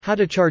How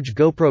to charge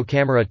GoPro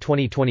Camera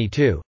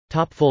 2022,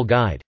 top full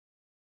guide.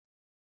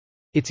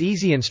 It's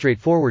easy and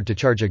straightforward to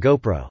charge a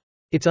GoPro.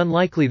 It's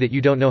unlikely that you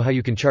don't know how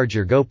you can charge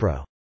your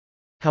GoPro.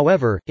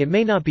 However, it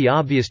may not be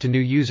obvious to new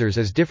users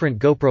as different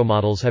GoPro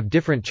models have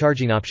different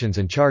charging options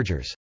and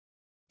chargers.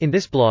 In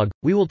this blog,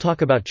 we will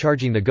talk about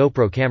charging the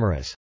GoPro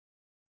cameras.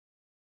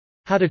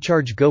 How to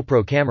charge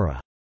GoPro camera.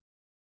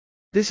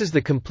 This is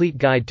the complete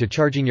guide to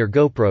charging your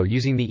GoPro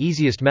using the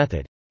easiest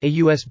method, a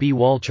USB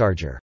wall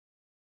charger.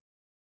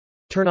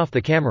 Turn off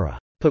the camera.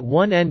 Put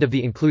one end of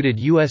the included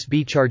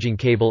USB charging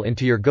cable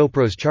into your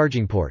GoPro's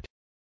charging port.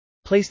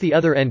 Place the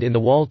other end in the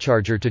wall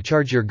charger to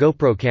charge your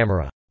GoPro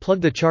camera.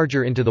 Plug the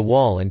charger into the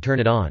wall and turn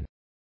it on.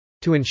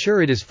 To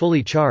ensure it is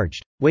fully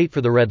charged, wait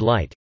for the red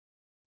light.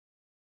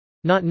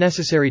 Not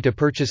necessary to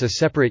purchase a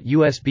separate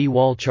USB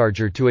wall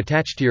charger to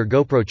attach to your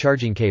GoPro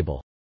charging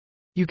cable.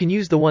 You can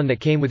use the one that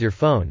came with your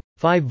phone,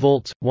 5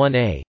 volts,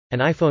 1A, an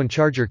iPhone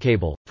charger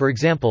cable, for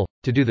example,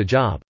 to do the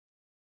job.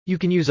 You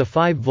can use a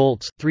 5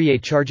 volts,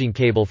 3A charging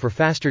cable for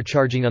faster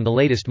charging on the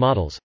latest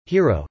models,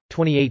 Hero,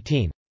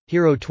 2018,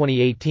 Hero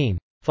 2018,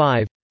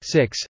 5,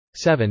 6,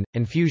 7,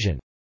 and Fusion.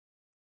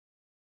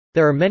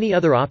 There are many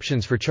other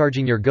options for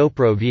charging your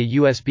GoPro via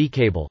USB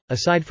cable,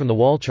 aside from the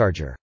wall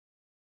charger.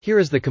 Here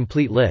is the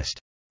complete list.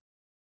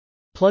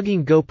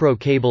 Plugging GoPro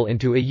cable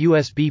into a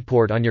USB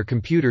port on your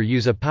computer.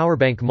 Use a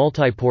powerbank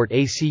multi-port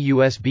AC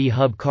USB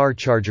hub car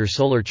charger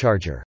solar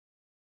charger.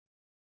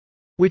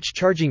 Which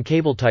charging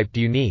cable type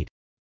do you need?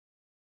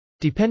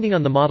 Depending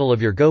on the model of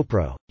your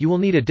GoPro, you will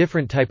need a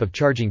different type of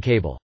charging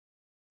cable.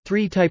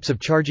 3 types of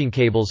charging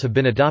cables have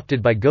been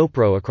adopted by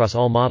GoPro across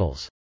all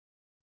models.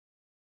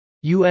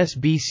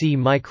 USB-C,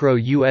 Micro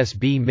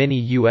USB,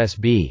 Mini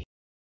USB.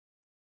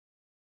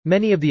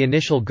 Many of the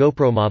initial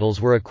GoPro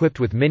models were equipped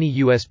with mini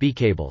USB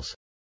cables.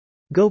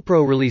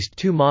 GoPro released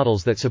 2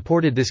 models that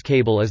supported this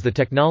cable as the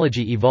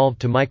technology evolved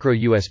to Micro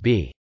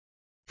USB.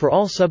 For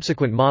all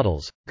subsequent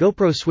models,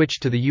 GoPro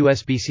switched to the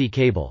USB-C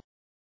cable.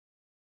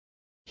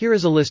 Here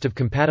is a list of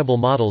compatible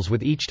models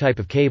with each type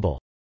of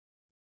cable.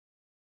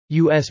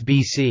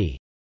 USB-C.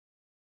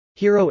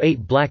 Hero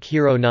 8 Black,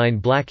 Hero 9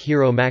 Black,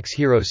 Hero Max,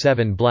 Hero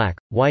 7 Black,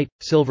 White,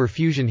 Silver,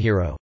 Fusion,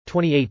 Hero,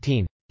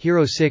 2018,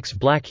 Hero 6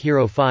 Black,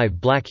 Hero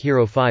 5 Black,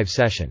 Hero 5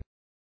 Session.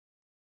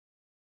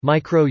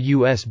 Micro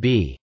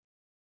USB.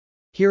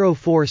 Hero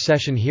 4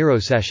 Session, Hero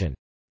Session.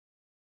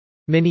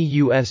 Mini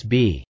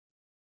USB.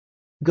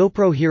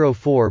 GoPro Hero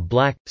 4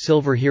 Black,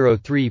 Silver, Hero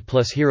 3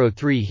 Plus, Hero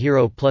 3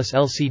 Hero Plus,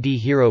 LCD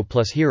Hero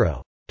Plus,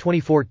 Hero,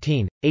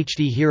 2014,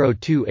 HD Hero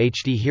 2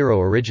 HD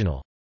Hero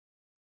Original.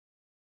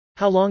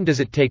 How long does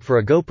it take for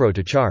a GoPro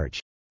to charge?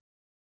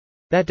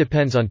 That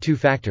depends on 2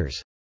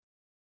 factors.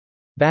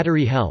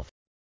 Battery health.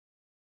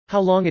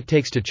 How long it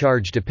takes to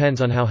charge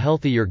depends on how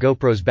healthy your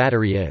GoPro's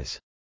battery is.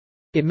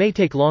 It may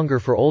take longer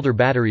for older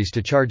batteries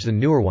to charge than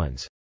newer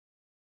ones.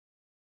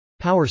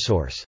 Power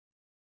source.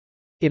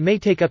 It may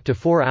take up to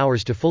 4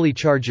 hours to fully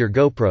charge your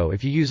GoPro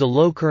if you use a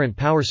low-current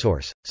power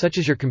source, such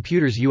as your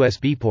computer's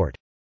USB port.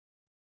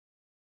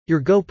 Your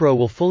GoPro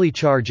will fully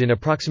charge in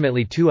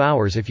approximately 2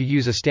 hours if you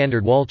use a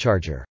standard wall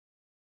charger.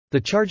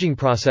 The charging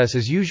process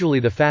is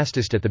usually the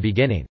fastest at the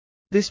beginning.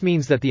 This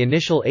means that the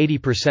initial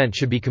 80%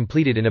 should be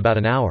completed in about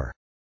an hour.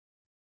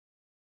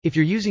 If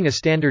you're using a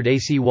standard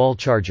AC wall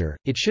charger,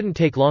 it shouldn't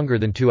take longer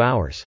than 2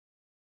 hours.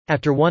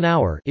 After 1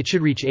 hour, it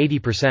should reach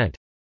 80%.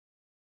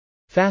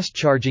 Fast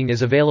charging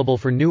is available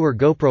for newer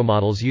GoPro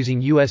models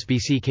using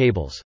USB-C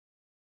cables.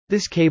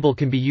 This cable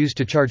can be used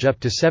to charge up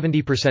to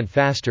 70%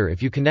 faster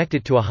if you connect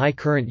it to a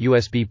high-current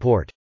USB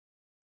port.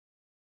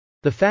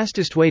 The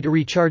fastest way to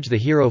recharge the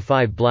Hero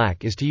 5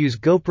 Black is to use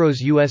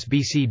GoPro's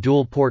USB-C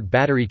dual-port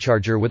battery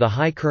charger with a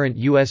high-current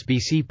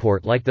USB-C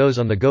port like those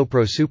on the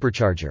GoPro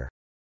Supercharger.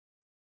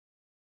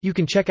 You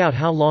can check out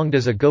How Long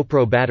Does a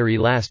GoPro Battery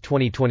Last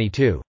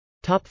 2022.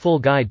 Top full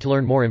guide to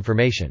learn more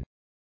information.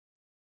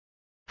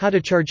 How to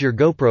charge your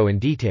GoPro in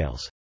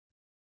details.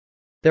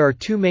 There are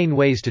 2 main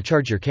ways to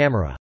charge your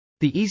camera.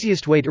 The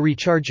easiest way to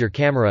recharge your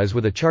camera is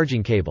with a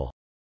charging cable.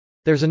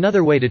 There's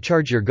another way to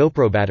charge your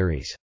GoPro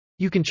batteries.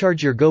 You can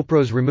charge your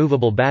GoPro's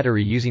removable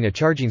battery using a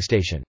charging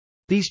station.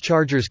 These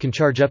chargers can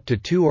charge up to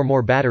 2 or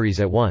more batteries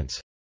at once.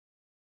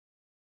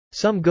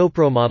 Some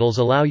GoPro models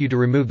allow you to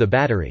remove the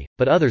battery,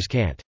 but others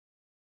can't.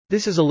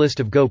 This is a list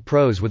of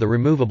GoPros with a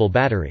removable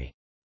battery.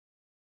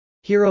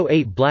 Hero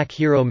 8 Black,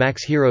 Hero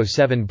Max, Hero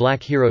 7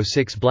 Black, Hero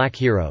 6 Black,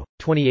 Hero,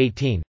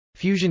 2018,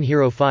 Fusion,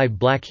 Hero 5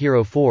 Black,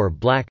 Hero 4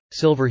 Black,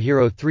 Silver,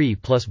 Hero 3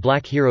 Plus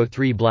Black, Hero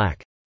 3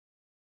 Black.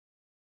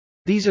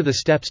 These are the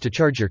steps to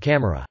charge your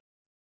camera.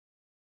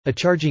 A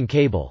charging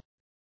cable.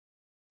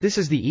 This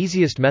is the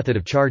easiest method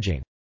of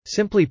charging.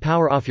 Simply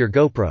power off your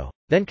GoPro,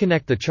 then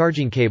connect the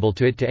charging cable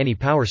to it to any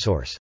power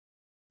source.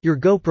 Your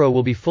GoPro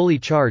will be fully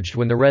charged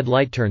when the red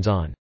light turns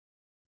on.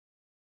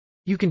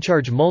 You can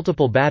charge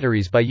multiple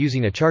batteries by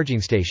using a charging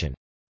station.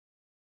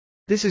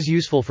 This is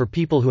useful for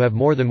people who have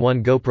more than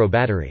one GoPro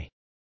battery.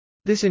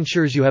 This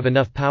ensures you have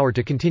enough power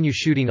to continue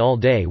shooting all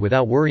day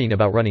without worrying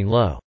about running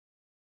low.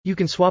 You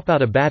can swap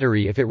out a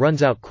battery if it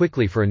runs out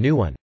quickly for a new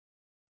one.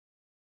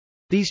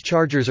 These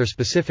chargers are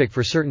specific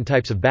for certain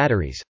types of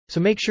batteries, so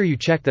make sure you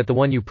check that the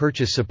one you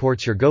purchase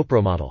supports your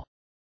GoPro model.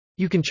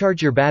 You can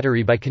charge your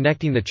battery by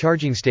connecting the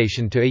charging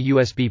station to a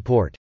USB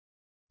port.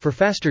 For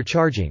faster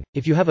charging,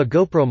 if you have a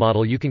GoPro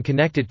model you can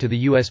connect it to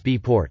the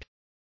USB port.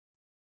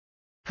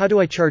 How do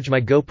I charge my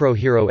GoPro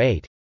Hero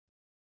 8?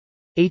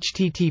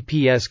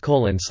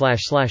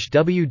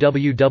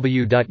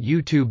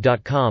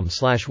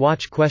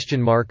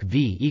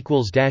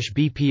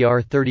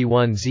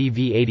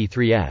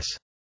 https://www.youtube.com/watch?v=bpr31zv83s.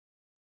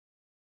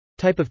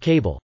 Type of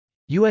cable.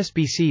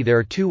 USB-C. There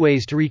are two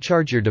ways to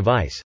recharge your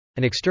device: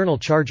 an external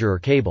charger or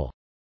cable.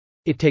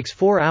 It takes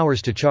 4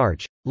 hours to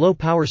charge, low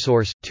power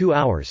source, 2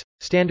 hours,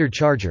 standard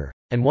charger,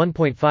 and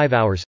 1.5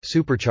 hours,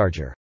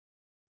 supercharger.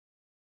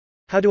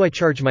 How do I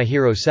charge my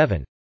Hero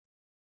 7?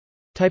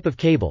 Type of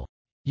cable.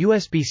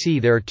 USB-C.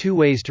 There are two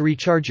ways to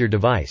recharge your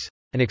device: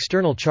 an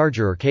external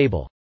charger or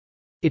cable.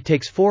 It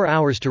takes 4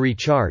 hours to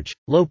recharge,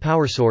 low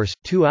power source,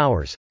 2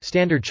 hours,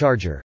 standard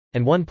charger,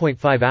 and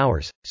 1.5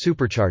 hours,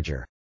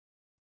 supercharger.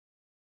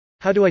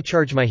 How do I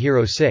charge my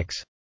Hero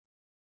 6?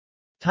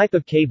 Type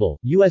of cable.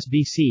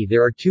 USB-C.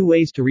 There are two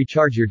ways to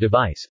recharge your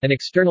device: an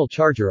external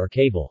charger or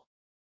cable.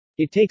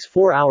 It takes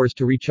 4 hours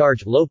to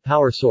recharge, low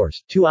power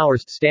source, 2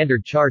 hours,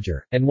 standard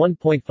charger, and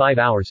 1.5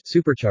 hours,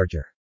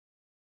 supercharger.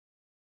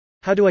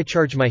 How do I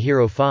charge my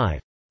Hero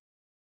 5?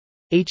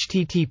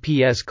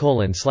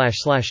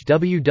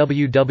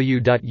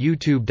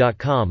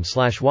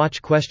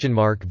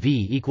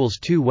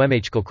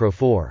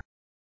 https://www.youtube.com/watch?v=2wmhclcro4.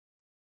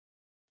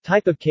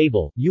 Type of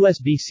cable.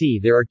 USB-C.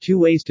 There are two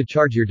ways to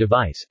charge your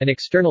device: an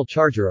external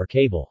charger or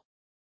cable.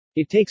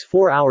 It takes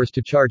 4 hours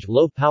to charge,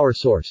 low power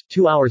source,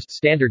 2 hours,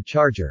 standard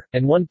charger,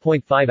 and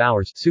 1.5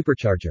 hours,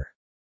 supercharger.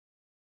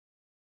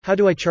 How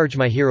do I charge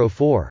my Hero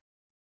 4?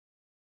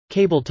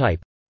 Cable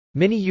type.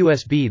 Mini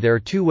USB. There are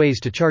two ways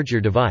to charge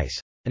your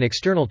device: an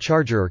external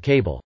charger or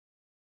cable.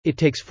 It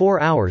takes 4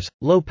 hours,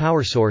 low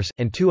power source,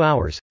 and 2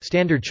 hours,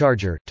 standard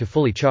charger, to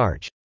fully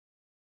charge.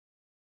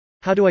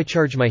 How do I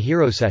charge my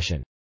Hero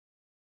Session?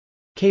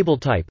 Cable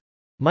type.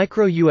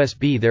 Micro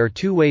USB. There are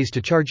two ways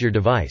to charge your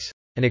device: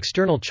 an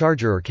external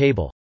charger or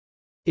cable.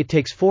 It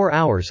takes 4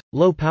 hours,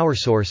 low power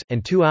source,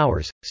 and 2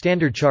 hours,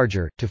 standard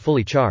charger, to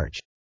fully charge.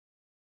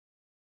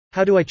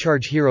 How do I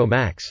charge Hero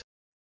Max?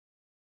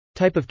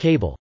 Type of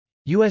cable.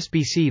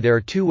 USB-C. There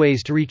are two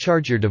ways to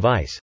recharge your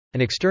device: an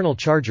external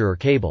charger or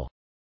cable.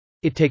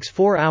 It takes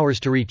 4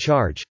 hours to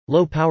recharge,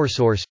 low power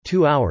source,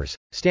 2 hours,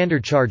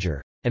 standard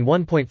charger, and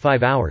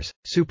 1.5 hours,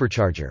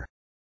 supercharger.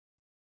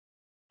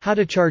 How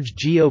to charge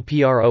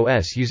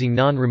GoPros using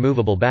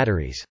non-removable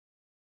batteries.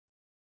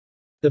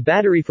 The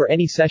battery for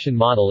any session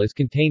model is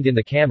contained in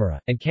the camera,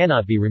 and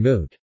cannot be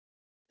removed.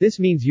 This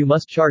means you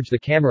must charge the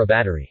camera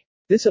battery.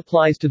 This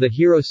applies to the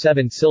Hero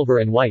 7 Silver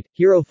and White,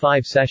 Hero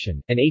 5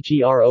 Session, and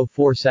Hero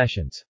 4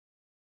 Sessions.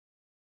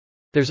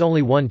 There's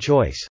only one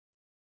choice.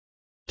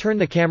 Turn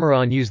the camera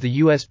on. Use the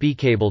USB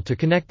cable to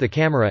connect the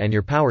camera and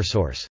your power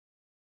source.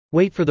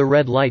 Wait for the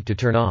red light to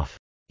turn off.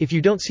 If you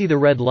don't see the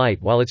red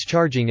light while it's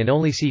charging and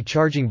only see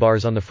charging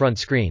bars on the front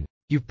screen,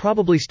 you've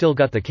probably still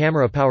got the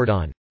camera powered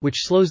on,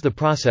 which slows the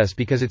process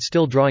because it's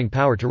still drawing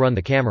power to run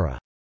the camera.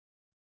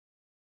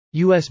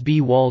 USB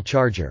wall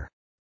charger.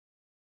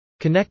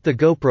 Connect the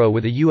GoPro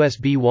with a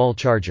USB wall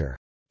charger.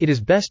 It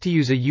is best to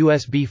use a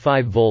USB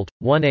 5V,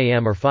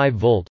 1A or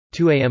 5V,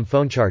 2A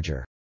phone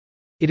charger.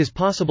 It is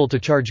possible to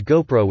charge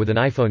GoPro with an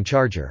iPhone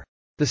charger.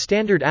 The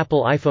standard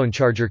Apple iPhone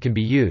charger can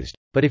be used,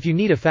 but if you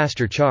need a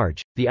faster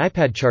charge, the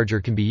iPad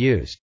charger can be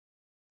used.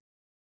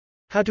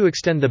 How to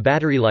extend the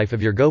battery life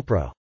of your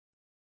GoPro.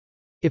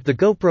 If the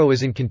GoPro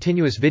is in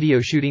continuous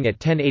video shooting at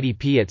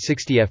 1080p at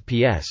 60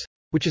 fps,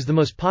 which is the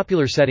most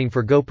popular setting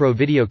for GoPro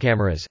video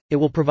cameras, it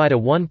will provide a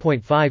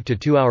 1.5 to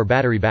 2 hour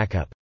battery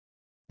backup.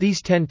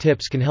 These 10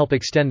 tips can help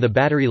extend the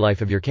battery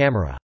life of your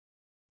camera.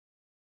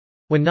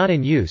 When not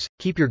in use,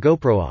 keep your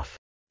GoPro off.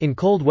 In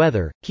cold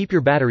weather, keep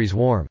your batteries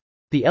warm.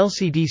 The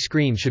LCD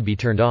screen should be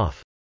turned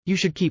off. You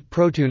should keep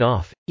ProTune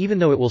off, even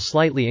though it will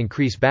slightly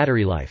increase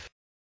battery life.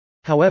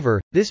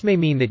 However, this may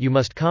mean that you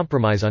must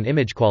compromise on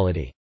image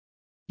quality.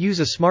 Use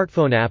a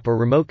smartphone app or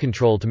remote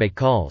control to make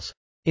calls.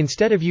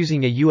 Instead of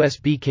using a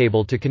USB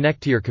cable to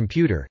connect to your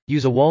computer,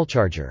 use a wall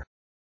charger.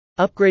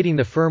 Upgrading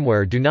the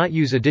firmware. Do not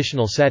use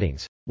additional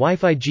settings,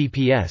 Wi-Fi,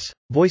 GPS,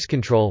 voice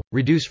control,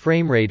 reduce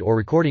frame rate or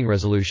recording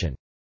resolution.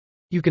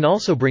 You can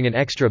also bring an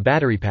extra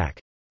battery pack.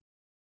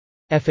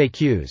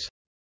 FAQs.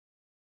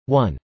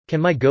 1.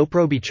 Can my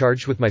GoPro be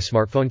charged with my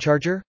smartphone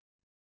charger?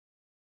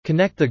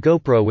 Connect the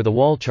GoPro with a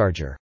wall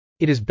charger.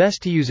 It is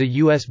best to use a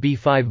USB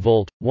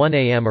 5V,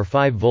 1A or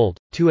 5V,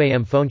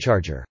 2A phone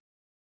charger.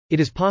 It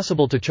is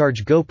possible to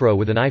charge GoPro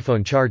with an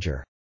iPhone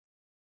charger.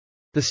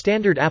 The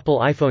standard Apple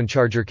iPhone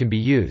charger can be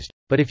used,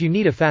 but if you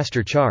need a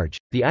faster charge,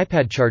 the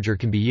iPad charger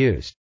can be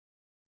used.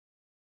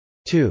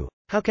 2.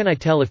 How can I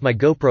tell if my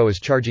GoPro is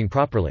charging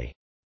properly?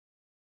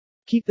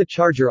 Keep the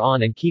charger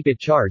on and keep it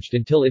charged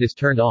until it is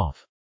turned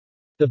off.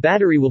 The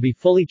battery will be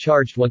fully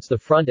charged once the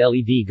front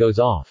LED goes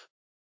off.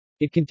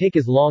 It can take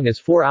as long as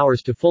 4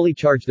 hours to fully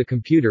charge the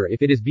computer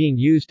if it is being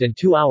used and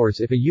 2 hours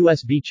if a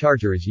USB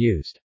charger is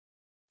used.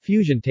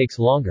 Fusion takes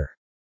longer.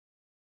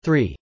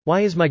 3.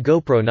 Why is my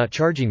GoPro not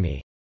charging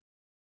me?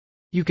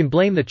 You can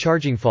blame the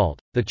charging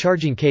fault, the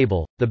charging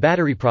cable, the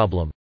battery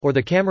problem, or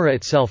the camera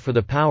itself for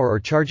the power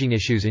or charging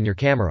issues in your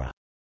camera.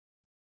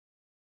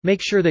 Make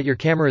sure that your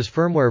camera's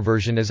firmware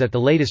version is at the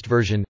latest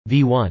version,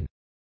 v1.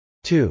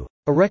 2.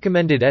 A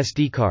recommended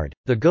SD card,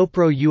 the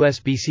GoPro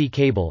USB-C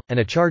cable, and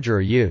a charger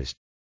are used.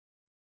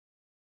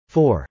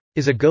 4.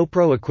 Is a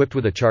GoPro equipped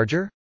with a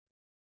charger?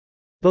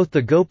 Both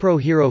the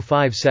GoPro Hero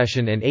 5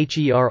 Session and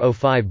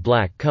HERO5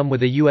 Black come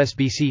with a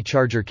USB-C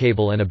charger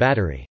cable and a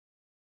battery.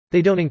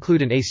 They don't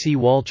include an AC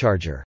wall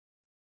charger.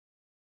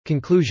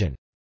 Conclusion.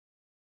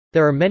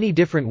 There are many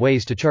different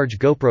ways to charge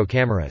GoPro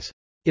cameras.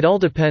 It all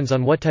depends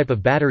on what type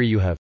of battery you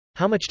have,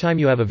 how much time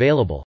you have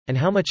available, and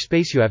how much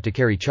space you have to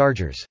carry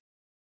chargers.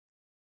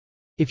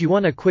 If you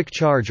want a quick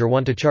charge or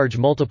want to charge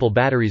multiple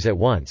batteries at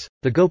once,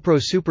 the GoPro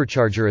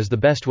Supercharger is the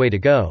best way to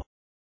go.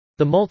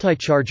 The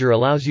multi-charger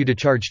allows you to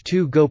charge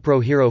 2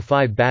 GoPro Hero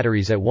 5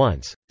 batteries at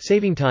once,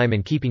 saving time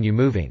and keeping you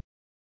moving.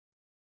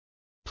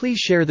 Please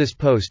share this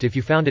post if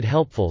you found it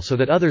helpful so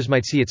that others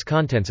might see its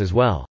contents as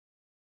well.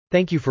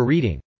 Thank you for reading.